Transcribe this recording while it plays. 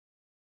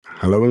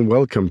Hello and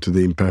welcome to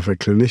The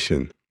Imperfect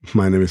Clinician.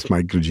 My name is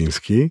Mike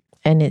Grudzinski.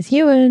 And it's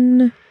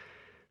Ewan.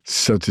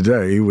 So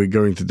today we're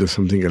going to do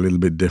something a little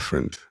bit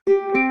different.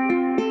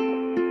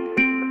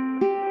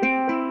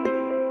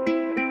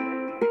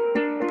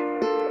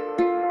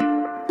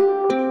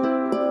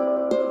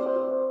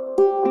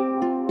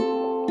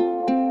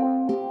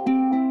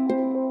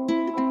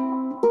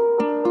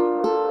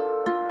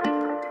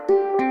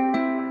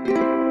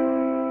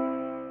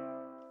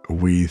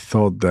 We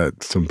thought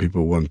that some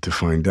people want to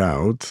find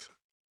out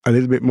a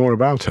little bit more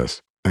about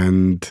us.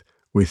 And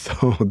we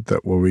thought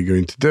that what we're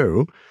going to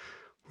do,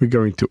 we're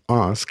going to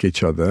ask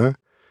each other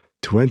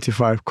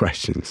 25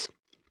 questions.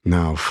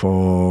 Now,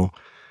 for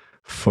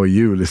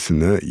you,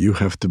 listener, you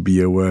have to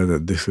be aware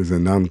that this is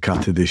an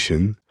uncut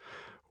edition.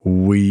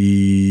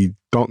 We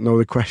don't know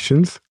the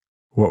questions,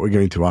 what we're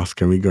going to ask,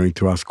 and we're going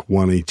to ask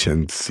one each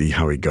and see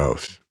how it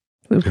goes.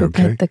 We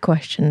prepared the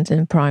questions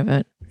in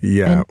private.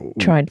 Yeah. And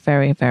tried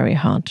very, very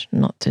hard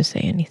not to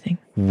say anything.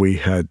 We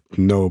had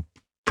no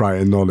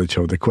prior knowledge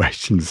of the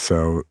questions,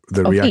 so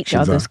the of reactions each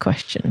other's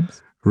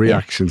questions.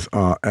 Reactions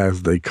are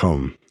as they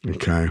come.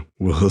 Okay,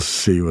 we'll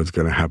see what's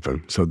going to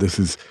happen. So this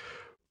is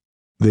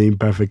the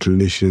Imperfect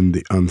Clinician,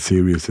 the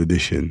Unserious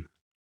edition.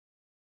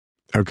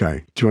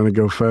 Okay, do you want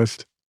to go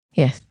first?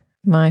 Yes.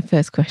 My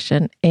first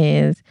question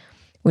is,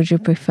 would you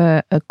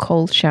prefer a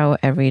cold shower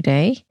every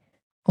day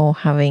or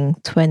having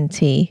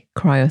 20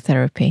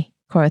 cryotherapy?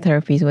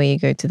 Cryotherapy is where you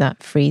go to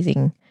that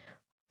freezing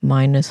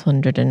minus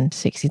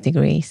 160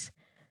 degrees.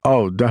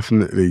 Oh,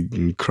 definitely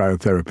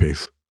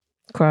cryotherapy.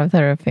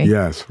 Cryotherapy?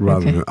 Yes,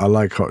 rather than, I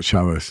like hot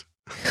showers.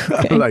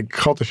 Okay. I like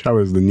hotter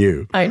showers than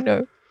you. I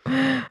know.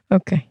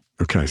 Okay.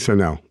 Okay, so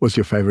now, what's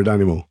your favorite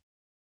animal?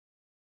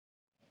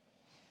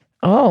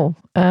 Oh,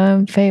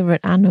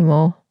 favorite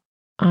animal?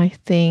 I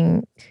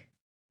think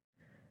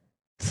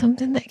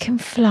something that can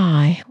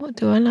fly. What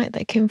do I like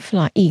that can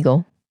fly?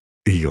 Eagle.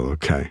 Eagle,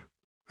 okay.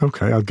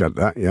 Okay, I'll get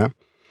that, yeah.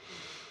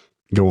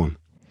 Go on.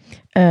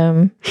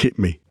 Hit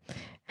me.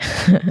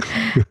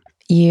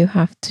 You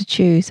have to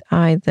choose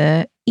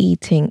either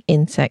eating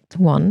insect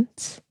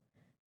once,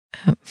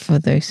 for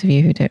those of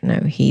you who don't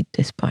know, he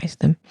despised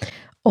them,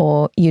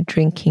 or you're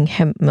drinking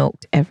hemp milk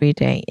every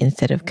day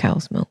instead of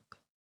cow's milk.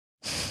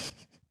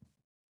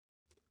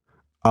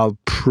 I'll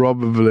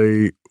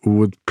probably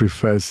would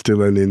prefer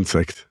still an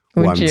insect.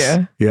 Would once.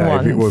 You? Yeah,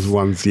 once. If it was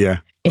once, yeah.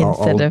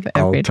 Instead of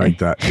every day. I'll take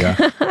that,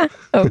 yeah.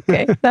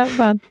 Okay, that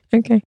bad.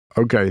 Okay.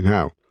 Okay,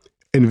 now,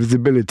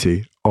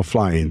 invisibility or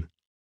flying?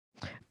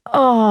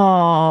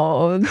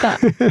 Oh, that.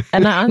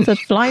 And I answered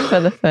flying for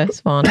the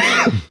first one.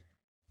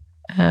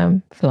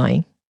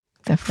 Flying,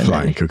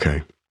 definitely. Flying,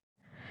 okay.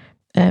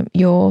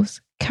 Yours,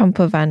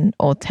 camper van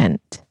or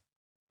tent?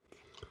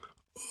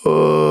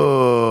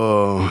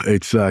 Oh,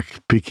 it's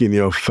like picking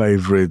your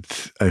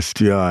favorite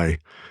STI.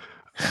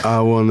 I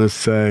want to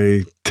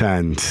say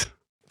tent.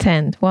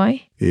 Tent,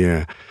 why?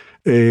 Yeah.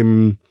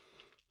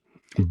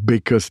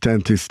 Because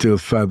tent is still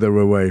further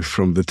away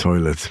from the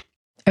toilet.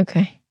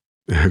 Okay.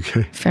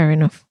 Okay. Fair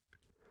enough.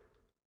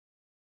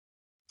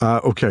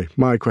 Okay,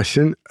 my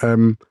question.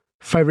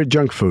 Favorite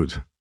junk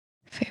food?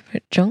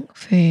 Favorite junk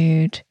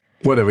food?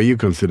 Whatever you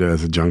consider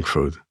as a junk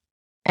food.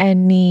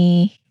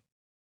 Any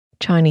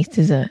Chinese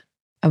dessert.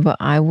 But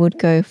I would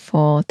go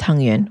for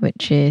tangyuan,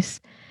 which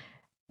is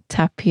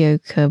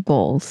tapioca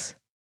balls.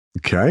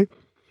 Okay.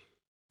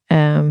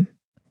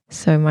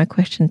 So my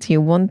question to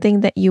you, one thing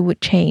that you would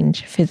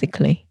change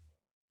physically?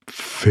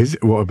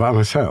 What about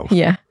myself?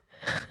 Yeah.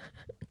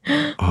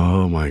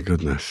 Oh my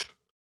goodness.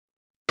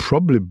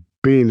 Probably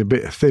being a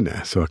bit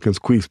thinner so I can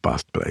squeeze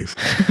past place.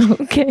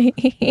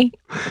 Okay.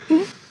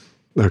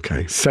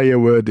 Okay. Say a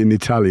word in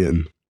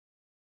Italian.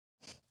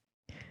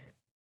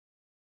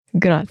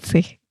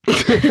 Grazie.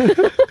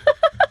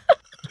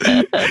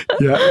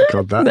 Yeah,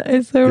 got that. That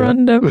is so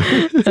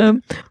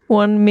random.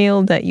 One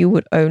meal that you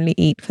would only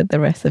eat for the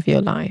rest of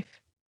your life.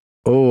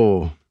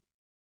 Oh.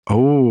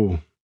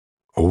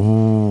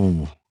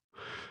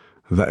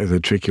 That is a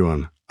tricky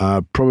one.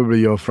 Probably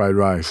your fried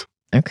rice.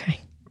 Okay.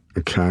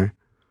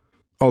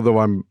 Although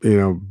I'm,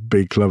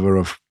 big lover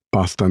of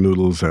pasta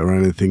noodles or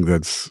anything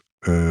that's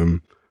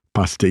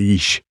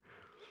pasta-ish.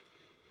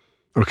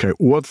 Okay,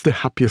 what's the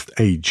happiest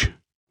age?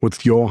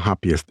 What's your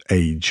happiest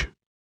age?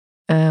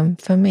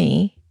 For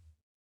me,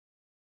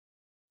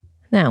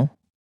 now.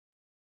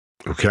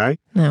 Okay.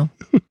 Now.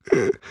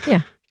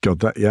 Yeah. Got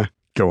that, yeah.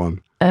 Go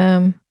on.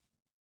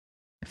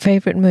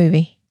 Favorite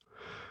movie?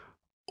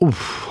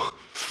 Oof,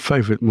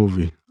 favorite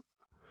movie.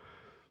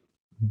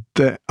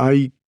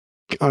 I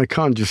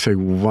can't just say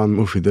one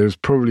movie. There's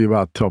probably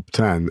about top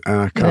 10,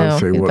 and I can't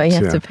say what. But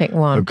you have to pick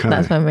one. Okay.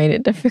 That's why I made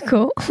it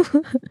difficult.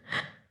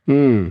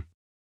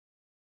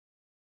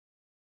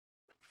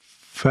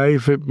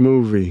 Favorite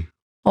movie.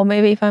 Or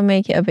maybe if I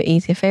make it a bit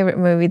easier, favorite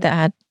movie that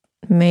had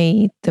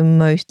made the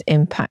most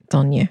impact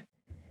on you.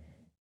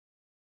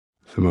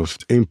 The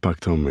most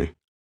impact on me.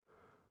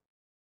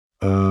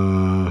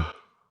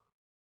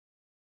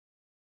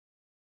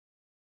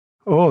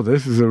 Oh,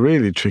 this is a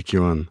really tricky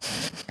one.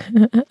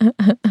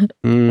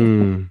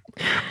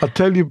 I'll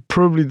tell you,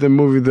 probably the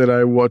movie that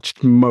I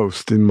watched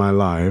most in my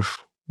life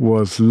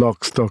was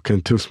Lock, Stock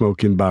and Two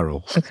Smoking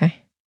Barrels. Okay.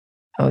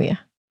 Oh, yeah.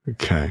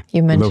 Okay.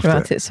 You mentioned Loved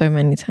about it so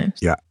many times.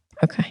 Yeah.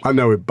 Okay. I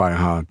know it by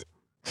heart.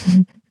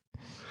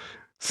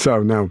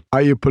 So now,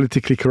 are you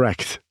politically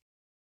correct?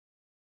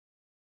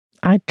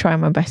 I try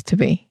my best to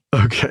be.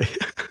 Okay.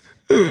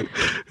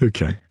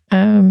 Okay.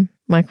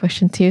 My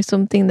question to you,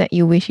 something that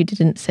you wish you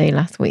didn't say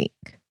last week.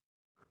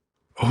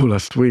 Oh,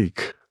 last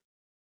week.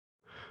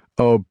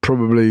 Oh,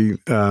 probably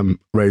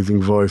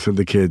raising voice of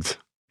the kids.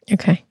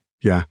 Okay.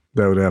 Yeah,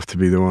 that would have to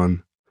be the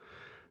one.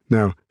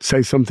 Now,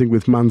 say something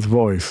with man's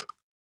voice.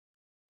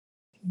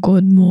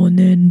 Good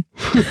morning.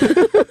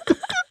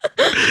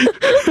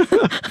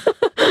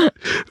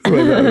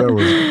 Well, that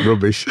was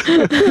rubbish.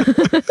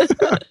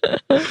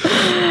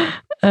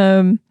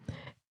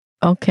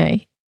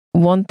 Okay.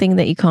 One thing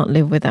that you can't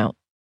live without.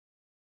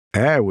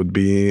 Air would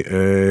be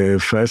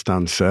first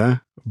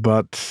answer,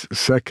 but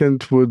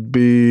second would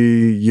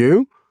be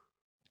you.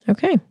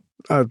 Okay.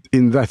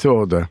 In that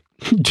order.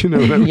 Do you know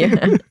what I mean?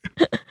 Yeah.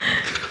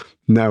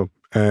 Now,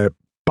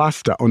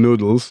 pasta or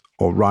noodles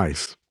or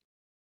rice?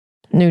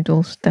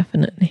 Noodles,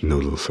 definitely.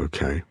 Noodles,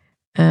 okay.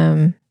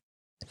 5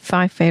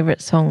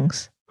 favorite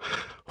songs.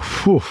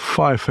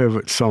 5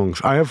 favorite songs.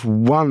 I have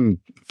one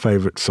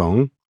favorite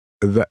song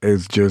that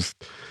is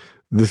just,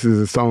 this is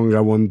a song I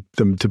want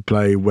them to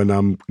play when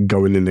I'm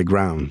going in the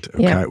ground,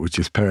 okay, Yeah. which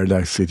is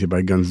Paradise City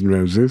by Guns N'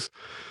 Roses.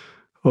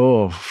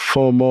 Oh,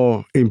 4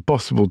 more,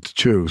 impossible to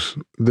choose.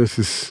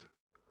 This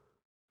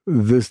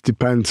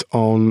depends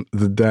on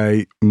the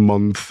day,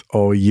 month,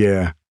 or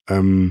year.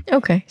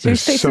 Okay, so you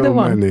There's stick so to the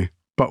one. many,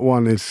 but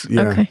one is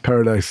Okay.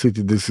 Paradise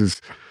City. This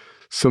is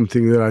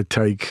something that I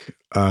take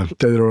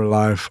dead or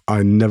alive.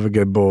 I never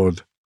get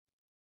bored.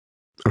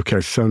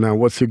 Okay, so now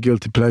what's your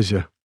guilty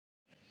pleasure?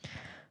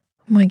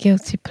 My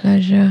guilty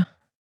pleasure.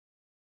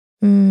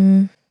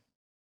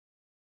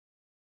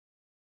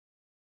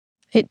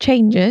 It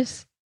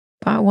changes,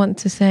 but I want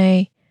to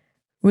say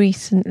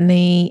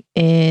recently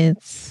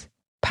it's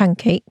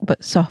pancake,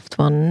 but soft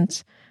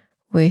ones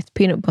with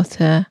peanut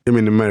butter. You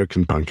mean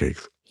American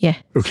pancakes?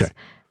 Yes. Okay.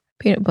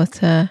 Peanut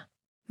butter,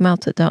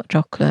 melted dark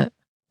chocolate,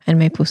 and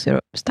maple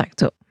syrup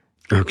stacked up.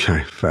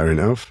 Okay, fair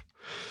enough.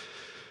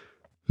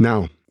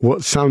 Now,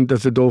 what sound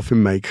does a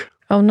dolphin make?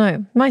 Oh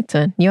no, my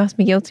turn. You asked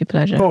me guilty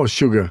pleasure. Oh,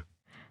 sugar.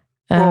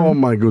 Oh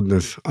my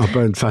goodness, I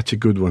burned such a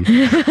good one.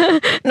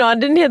 No, I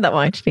didn't hear that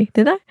one actually.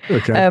 Did I?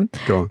 Okay,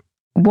 go on.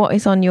 What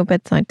is on your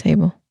bedside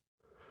table?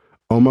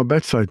 On my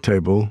bedside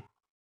table,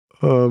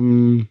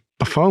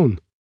 a phone.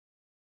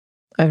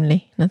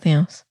 Only, nothing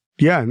else.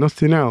 Yeah,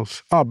 nothing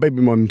else.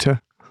 Baby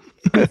monitor.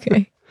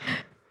 Okay.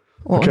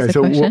 What was the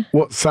so question?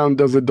 what sound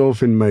does a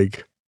dolphin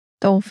make?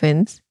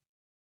 Dolphins.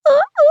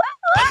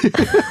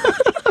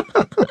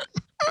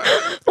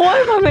 Why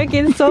am I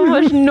making so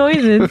much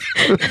noises?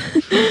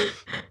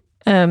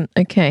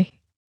 Okay.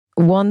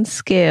 One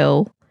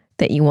skill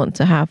that you want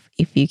to have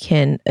if you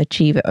can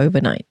achieve it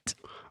overnight.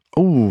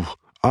 Oh,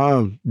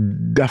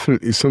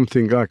 definitely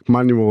something like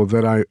manual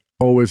that I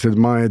always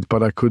admired,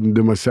 but I couldn't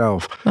do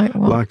myself. Like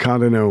what? Like, I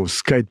don't know,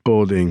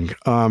 skateboarding,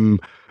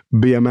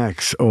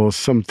 BMX or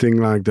something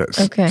like that.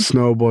 Okay.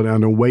 Snowboarding, I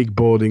don't know,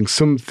 wakeboarding,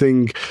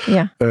 something.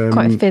 Yeah.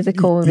 Quite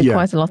physical and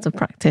requires a lot of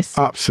practice.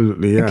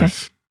 Absolutely, yes. Okay.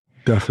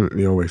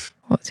 Definitely, always.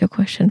 What's your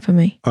question for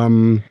me?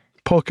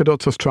 Polka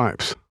dots or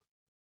stripes?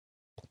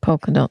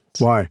 Polka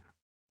dots. Why?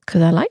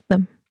 Because I like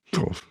them.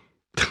 Oh,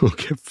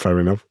 okay, fair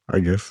enough, I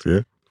guess,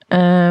 yeah.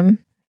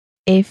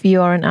 If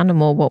you are an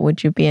animal, what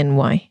would you be and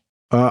why?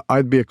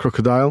 I'd be a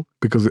crocodile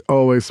because it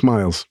always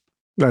smiles.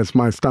 That's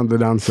my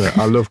standard answer.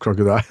 I love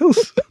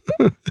crocodiles.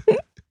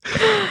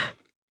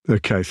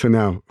 Okay, so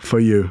now for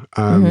you,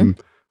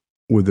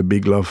 with the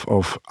big love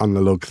of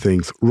analog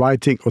things,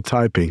 writing or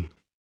typing?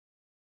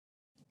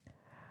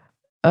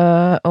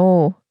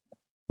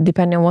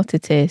 Depending on what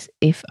it is.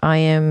 If I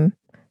am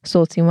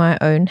sorting my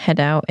own head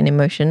out and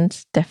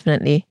emotions,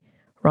 definitely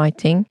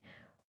writing.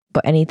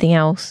 But anything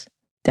else,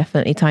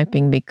 definitely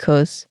typing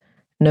because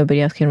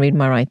nobody else can read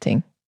my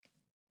writing.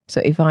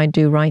 So if I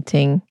do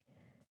writing,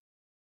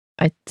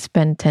 I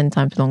spend 10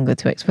 times longer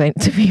to explain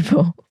it to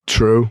people.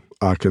 True.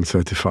 I can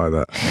certify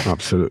that.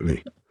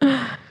 Absolutely.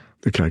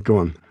 Okay, go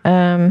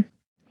on.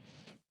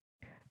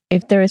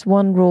 If there is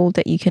one rule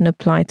that you can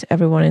apply to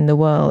everyone in the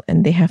world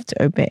and they have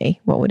to obey,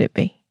 what would it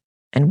be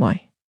and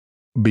why?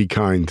 Be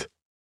kind.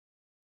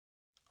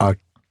 I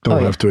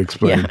don't have to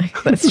explain. Yeah,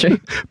 that's true.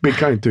 Be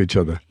kind to each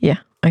other. Yeah,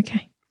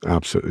 okay.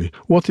 Absolutely.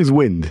 What is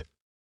wind?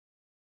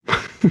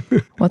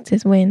 What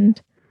is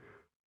wind?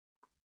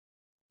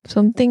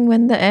 Something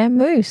when the air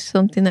moves,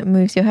 something that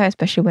moves your hair,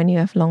 especially when you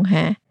have long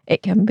hair.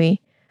 It can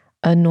be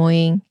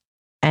annoying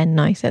and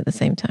nice at the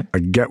same time. I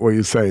get what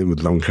you're saying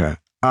with long hair.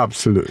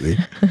 Absolutely.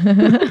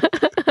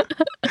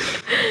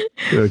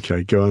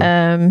 Okay, go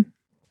on.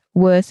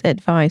 Worst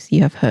advice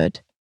you have heard?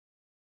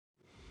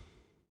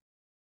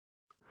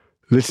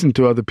 Listen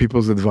to other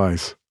people's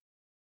advice.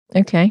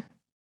 Okay.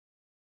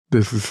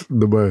 This is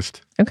the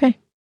worst. Okay.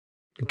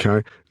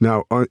 Okay.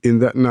 Now, in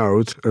that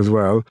note as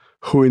well,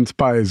 who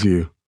inspires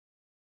you?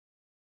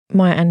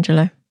 Maya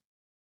Angelou.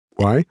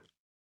 Why?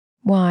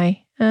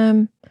 Why?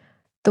 The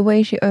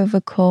way she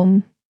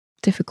overcome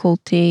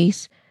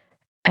difficulties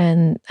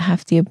and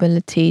have the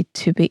ability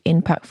to be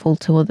impactful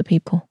to other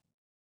people.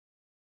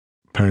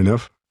 Fair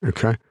enough.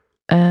 Okay.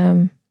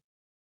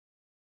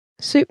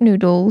 Soup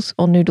noodles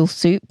or noodle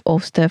soup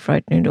or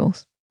stir-fried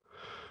noodles?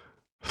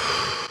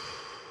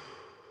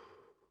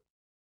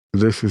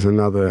 This is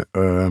another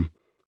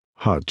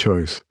hard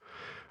choice.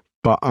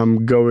 But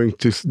I'm going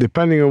to,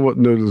 depending on what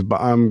noodles, but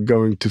I'm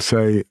going to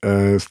say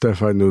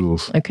stir-fried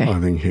noodles. Okay.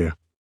 I think here.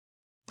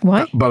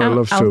 Why? But I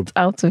love soup.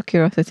 Out of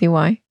curiosity,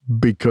 why?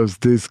 Because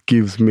this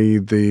gives me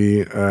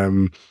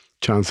the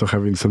chance of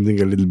having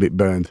something a little bit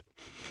burned.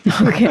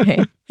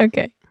 Okay.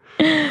 Okay.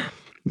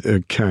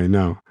 Okay,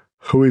 now,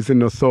 who is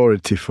an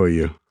authority for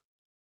you?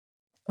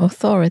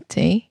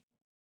 Authority?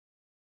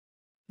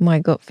 My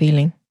gut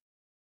feeling.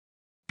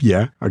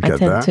 Yeah, I get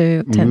that.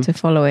 Tend to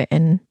follow it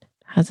and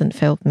hasn't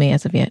failed me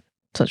as of yet.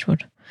 Touch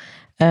wood.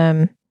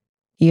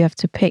 You have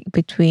to pick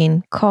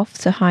between cough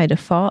to hide a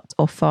fart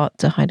or fart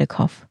to hide a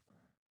cough.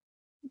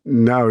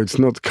 Now it's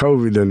not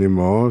COVID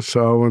anymore,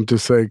 so I want to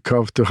say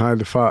cough to hide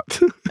the fart.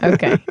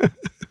 Okay.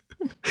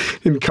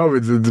 In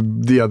COVID, it's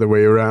the other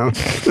way around.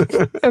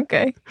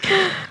 Okay.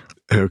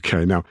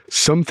 Okay, now,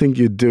 something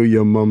you do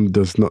your mum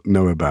does not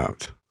know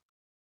about.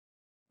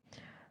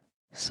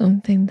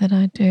 Something that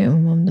I do my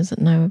mum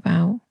doesn't know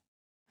about.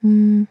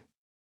 A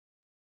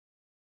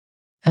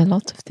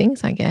lot of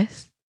things, I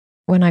guess.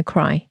 When I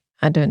cry,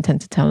 I don't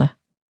tend to tell her.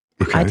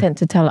 Okay. I tend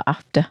to tell her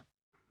after,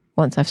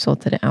 once I've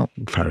sorted it out.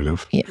 Fair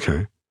enough. Yeah.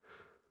 Okay.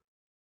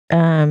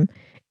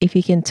 If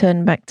you can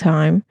turn back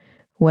time,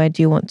 where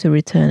do you want to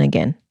return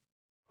again?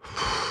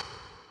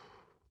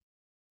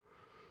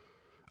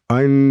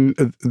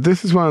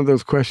 This is one of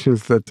those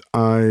questions that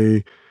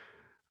I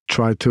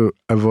try to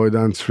avoid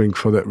answering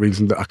for that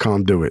reason that I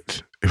can't do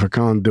it. If I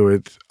can't do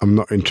it, I'm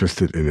not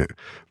interested in it.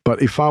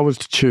 But if I was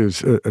to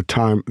choose a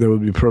time, there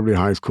would be probably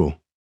high school.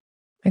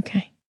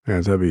 Okay. Yeah,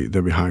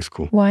 there'd be high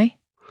school. Why?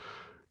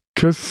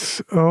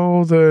 Because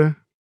all the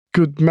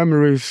good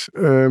memories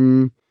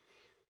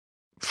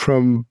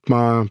from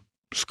my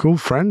school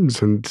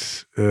friends, and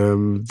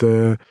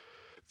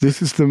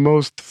this is the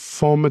most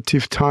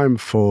formative time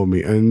for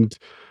me. And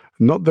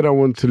not that I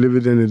want to live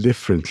it any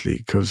differently,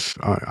 because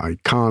I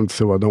can't,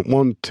 so I don't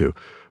want to.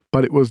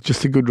 But it was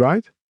just a good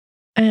ride.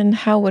 And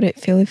how would it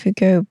feel if you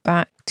go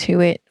back to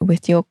it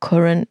with your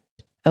current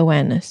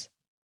awareness?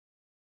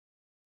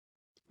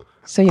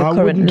 So your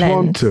current lens. I wouldn't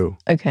want to.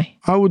 Okay.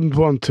 I wouldn't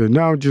want to.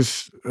 Now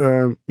just,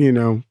 because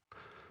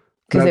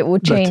it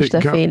would change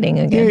the feeling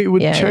again. Yeah, it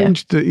would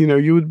change the,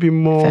 you would be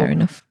more... Fair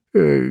enough.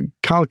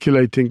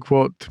 Calculating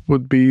what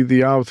would be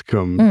the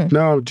outcome.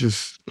 Now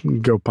just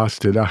go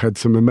past it. I had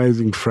some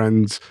amazing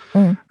friends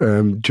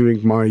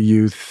during my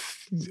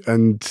youth,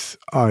 and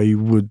I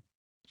would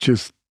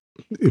just,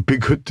 it'd be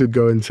good to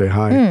go and say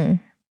hi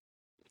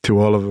to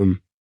all of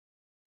them.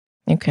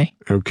 Okay.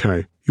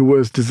 Okay. Your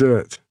worst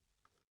dessert?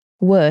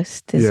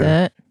 Worst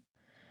dessert?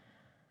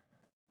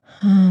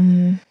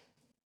 Yeah.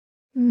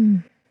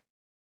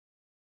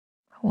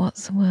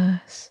 What's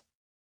worse?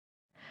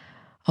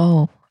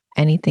 Oh,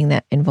 anything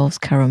that involves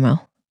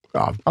caramel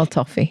or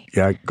toffee.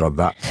 Yeah, got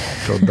that.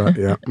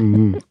 Yeah.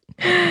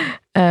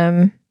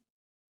 Mm-hmm.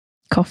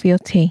 Coffee or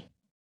tea?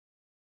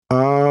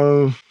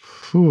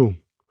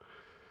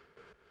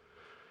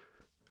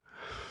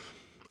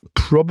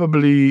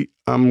 Probably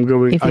I'm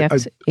going...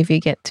 If you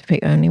get to pick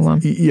only one.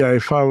 Yeah,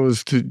 if I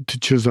was to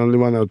choose only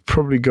one, I'd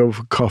probably go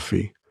for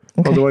coffee.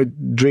 Okay. Although I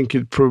drink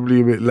it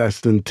probably a bit less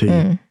than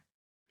tea.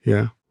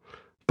 Yeah.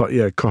 But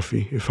yeah,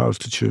 coffee, if I was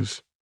to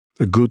choose.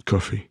 A good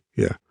coffee,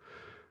 yeah.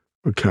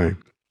 Okay.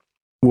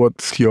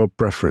 What's your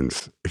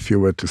preference if you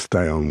were to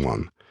stay on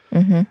one?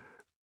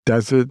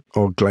 Desert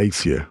or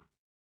glacier?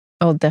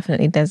 Oh,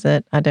 definitely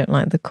desert. I don't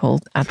like the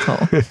cold at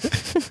all.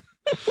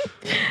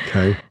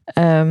 Okay.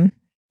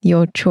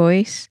 Your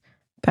choice,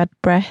 bad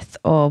breath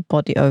or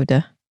body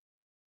odor?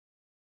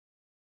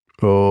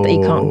 Oh. That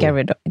you can't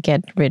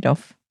get rid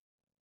of.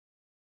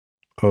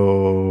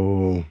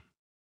 Oh.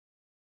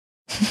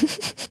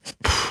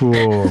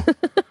 Poor.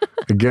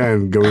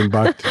 Again, going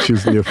back to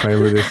choosing your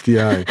favorite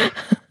STI.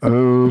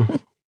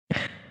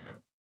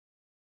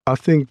 I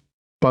think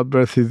bad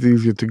breath is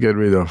easier to get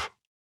rid of.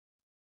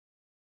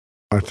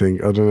 I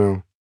think. I don't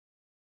know.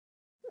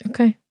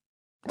 Okay.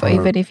 But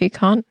even if you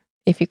can't,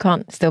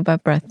 still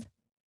bad breath?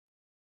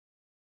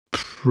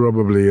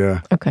 Probably,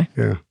 yeah. Okay.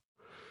 Yeah.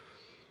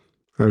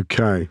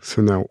 Okay.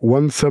 So now,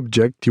 one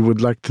subject you would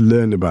like to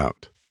learn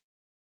about?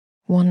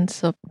 One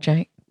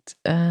subject.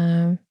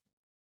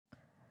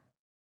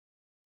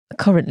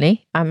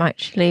 Currently, I'm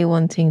actually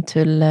wanting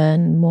to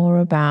learn more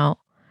about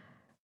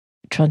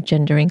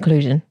transgender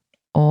inclusion,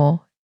 or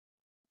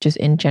just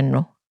in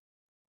general.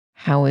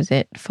 How is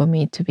it for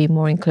me to be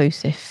more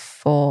inclusive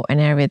for an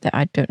area that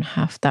I don't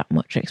have that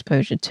much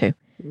exposure to?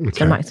 Okay.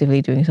 So I'm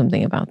actively doing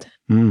something about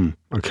it.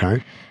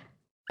 Okay.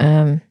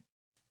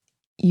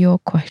 Your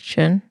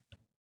question,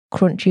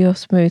 crunchy or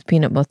smooth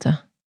peanut butter?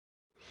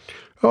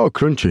 Oh,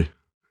 crunchy.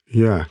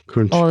 Yeah,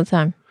 crunchy. All the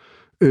time?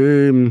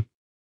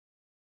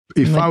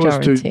 If I was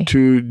Majority.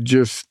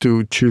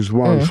 to choose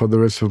one for the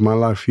rest of my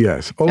life,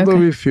 yes.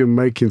 Although if you're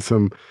making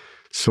some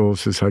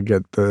sauces, I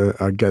get the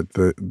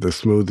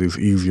smoothies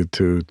easier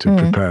to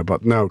prepare.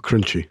 But no,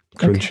 crunchy.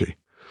 Okay.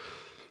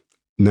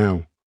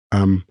 Now,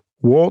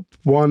 what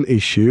one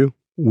issue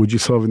would you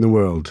solve in the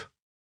world?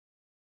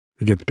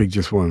 You get to pick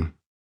just one.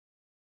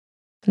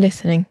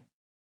 Listening.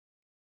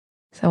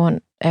 So I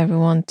want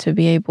everyone to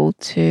be able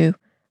to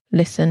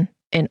listen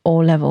in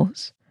all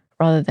levels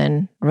rather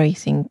than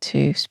racing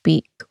to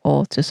speak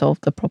or to solve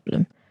the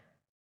problem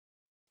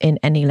in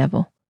any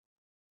level.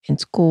 In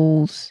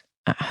schools,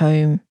 at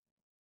home,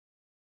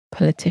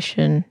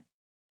 politician,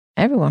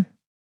 everyone.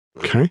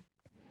 Okay.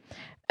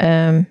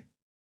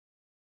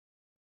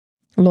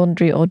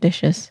 Laundry or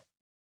dishes?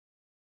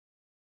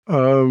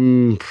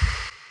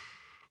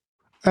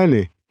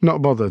 Any.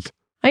 Not bothered.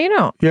 Are you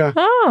not? Yeah.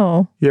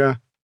 Oh. Yeah.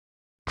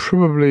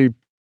 Probably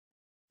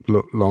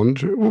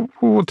laundry.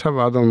 Whatever,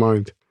 I don't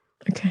mind.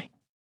 Okay.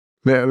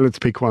 Yeah, let's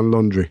pick one.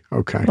 Laundry.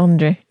 Okay.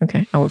 Laundry.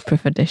 Okay. I would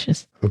prefer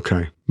dishes.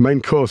 Okay.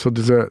 Main course or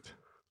dessert?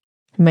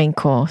 Main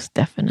course,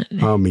 definitely.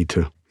 Oh, me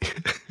too.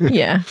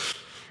 Yeah.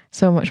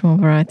 So much more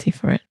variety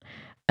for it.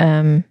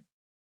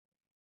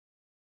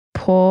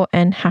 Poor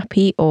and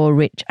happy or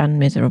rich and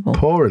miserable?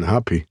 Poor and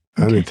happy.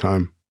 Okay.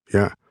 Anytime.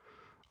 Yeah.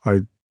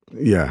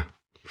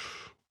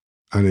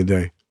 Any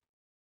day.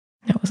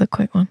 That was a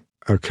quick one.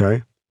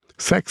 Okay.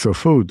 Sex or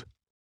food?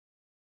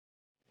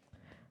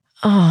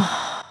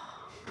 Oh.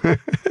 I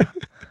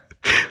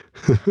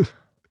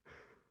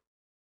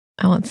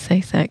want to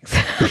say sex.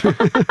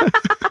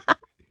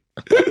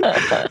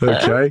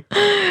 Okay.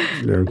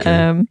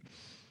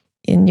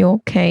 In your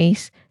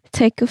case,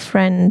 take a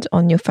friend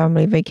on your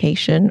family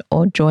vacation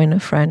or join a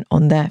friend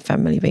on their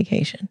family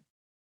vacation?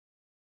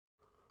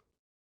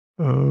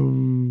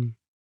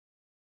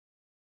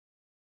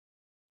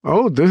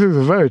 Oh, this is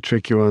a very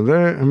tricky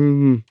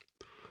one.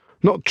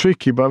 Not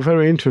tricky, but a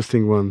very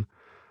interesting one.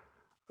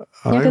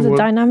 Yeah, because the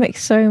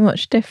dynamic's so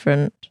much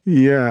different.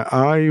 Yeah,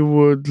 I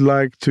would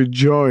like to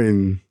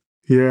join.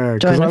 Yeah,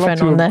 join a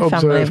friend on their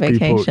family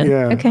vacation.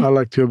 Yeah, okay. I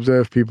like to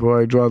observe people.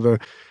 I'd rather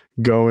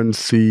go and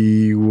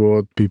see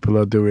what people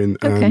are doing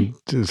and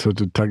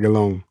sort of tag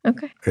along.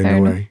 Okay, in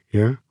a way.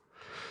 Yeah.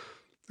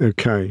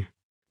 Okay.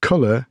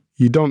 Color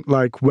you don't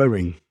like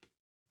wearing?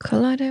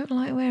 Color I don't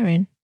like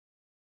wearing.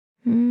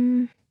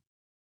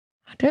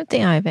 I don't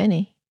think I have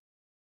any.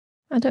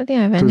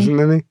 Isn't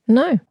any?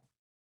 No.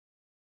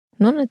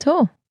 None at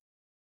all.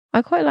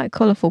 I quite like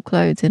colourful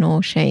clothes in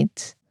all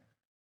shades.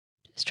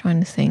 Just trying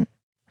to think.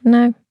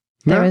 No,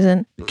 there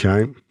isn't.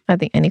 Okay. I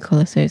think any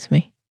colour suits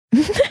me.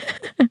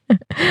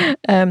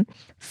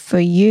 For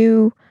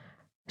you,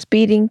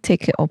 speeding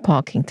ticket or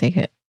parking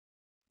ticket?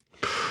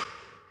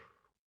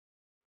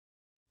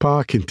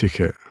 Parking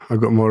ticket. I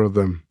got more of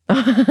them.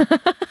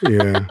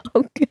 Yeah.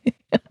 Okay.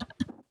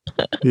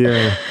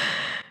 Yeah.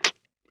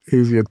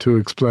 Easier to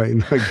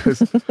explain, I guess,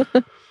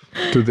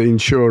 to the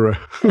insurer.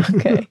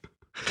 Okay.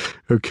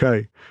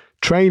 Okay.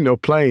 Train or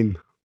plane?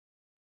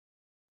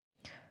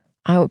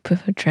 I would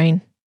prefer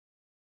train.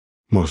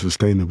 More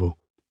sustainable.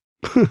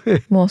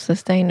 More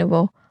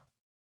sustainable,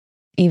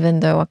 even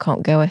though I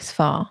can't go as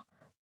far,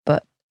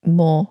 but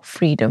more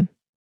freedom.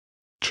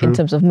 True. In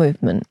terms of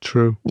movement.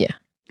 True. Yeah.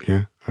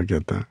 Yeah, I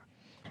get that.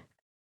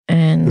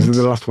 And this is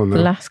the last one, though.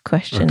 The last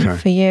question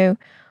for you.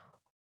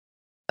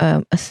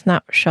 A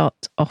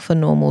snapshot of a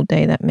normal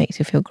day that makes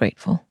you feel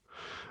grateful.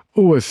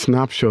 Oh, a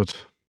snapshot.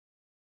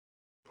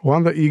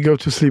 One that you go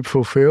to sleep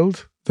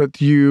fulfilled,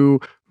 that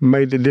you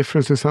made a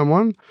difference to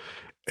someone.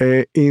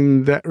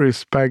 In that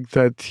respect,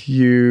 that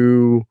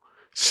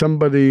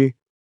somebody.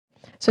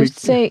 So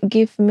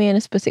give me a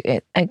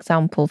specific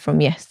example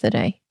from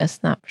yesterday, a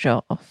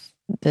snapshot of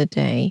the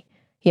day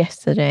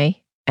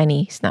yesterday,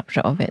 any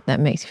snapshot of it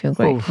that makes you feel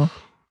grateful.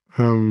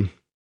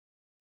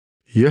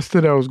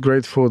 Yesterday I was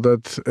grateful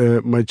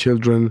that my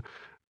children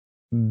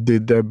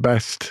did their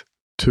best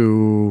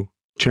to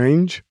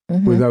change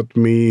without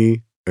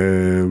me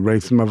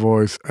raising my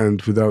voice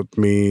and without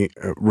me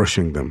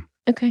rushing them.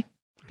 Okay.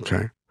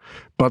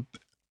 But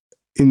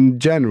in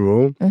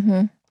general,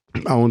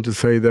 I want to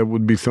say there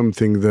would be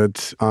something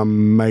that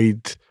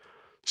made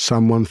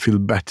someone feel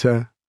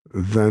better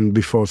than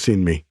before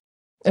seeing me.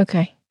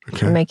 Okay.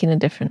 Making a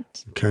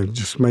difference. Okay,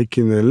 just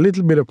making a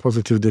little bit of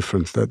positive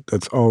difference.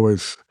 That's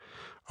always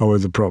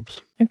a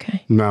props.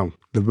 Okay. Now,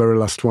 the very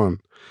last one.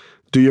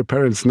 Do your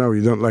parents know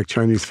you don't like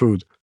Chinese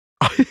food?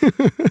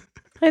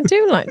 I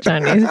do like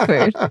Chinese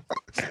food.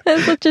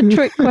 That's such a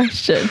trick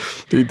question.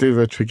 It is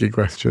a tricky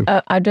question.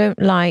 I don't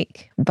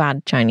like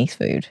bad Chinese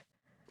food.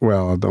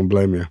 Well, I don't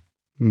blame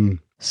you.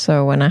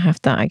 So when I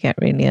have that, I get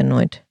really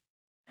annoyed.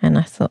 And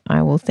I thought,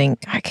 I will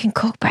think, I can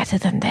cook better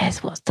than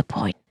this. What's the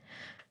point?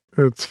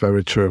 It's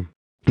very true.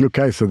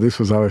 Okay, so this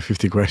was our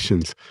 50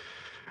 questions.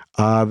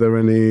 Are there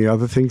any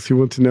other things you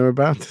want to know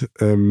about?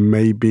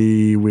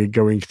 Maybe we're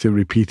going to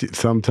repeat it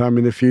sometime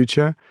in the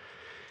future.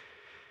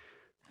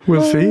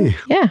 We'll see.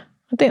 Yeah,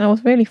 I think that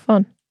was really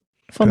fun.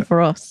 Fun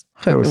for us.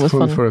 That was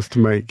fun for us to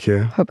make,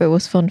 yeah. Hope it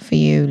was fun for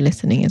you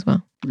listening as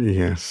well.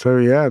 Yeah. So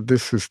yeah,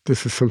 this is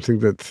something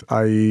that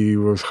I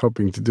was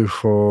hoping to do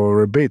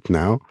for a bit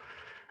now.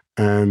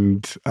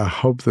 And I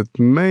hope that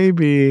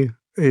maybe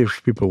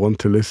if people want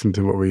to listen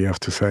to what we have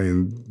to say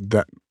in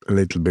that a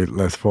little bit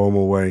less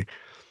formal way,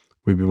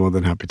 we'd be more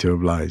than happy to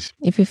oblige.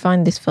 If you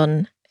find this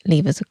fun,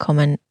 leave us a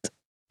comment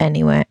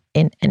anywhere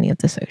in any of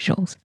the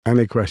socials.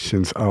 Any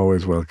questions are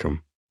always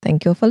welcome.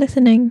 Thank you all for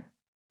listening.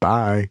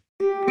 Bye.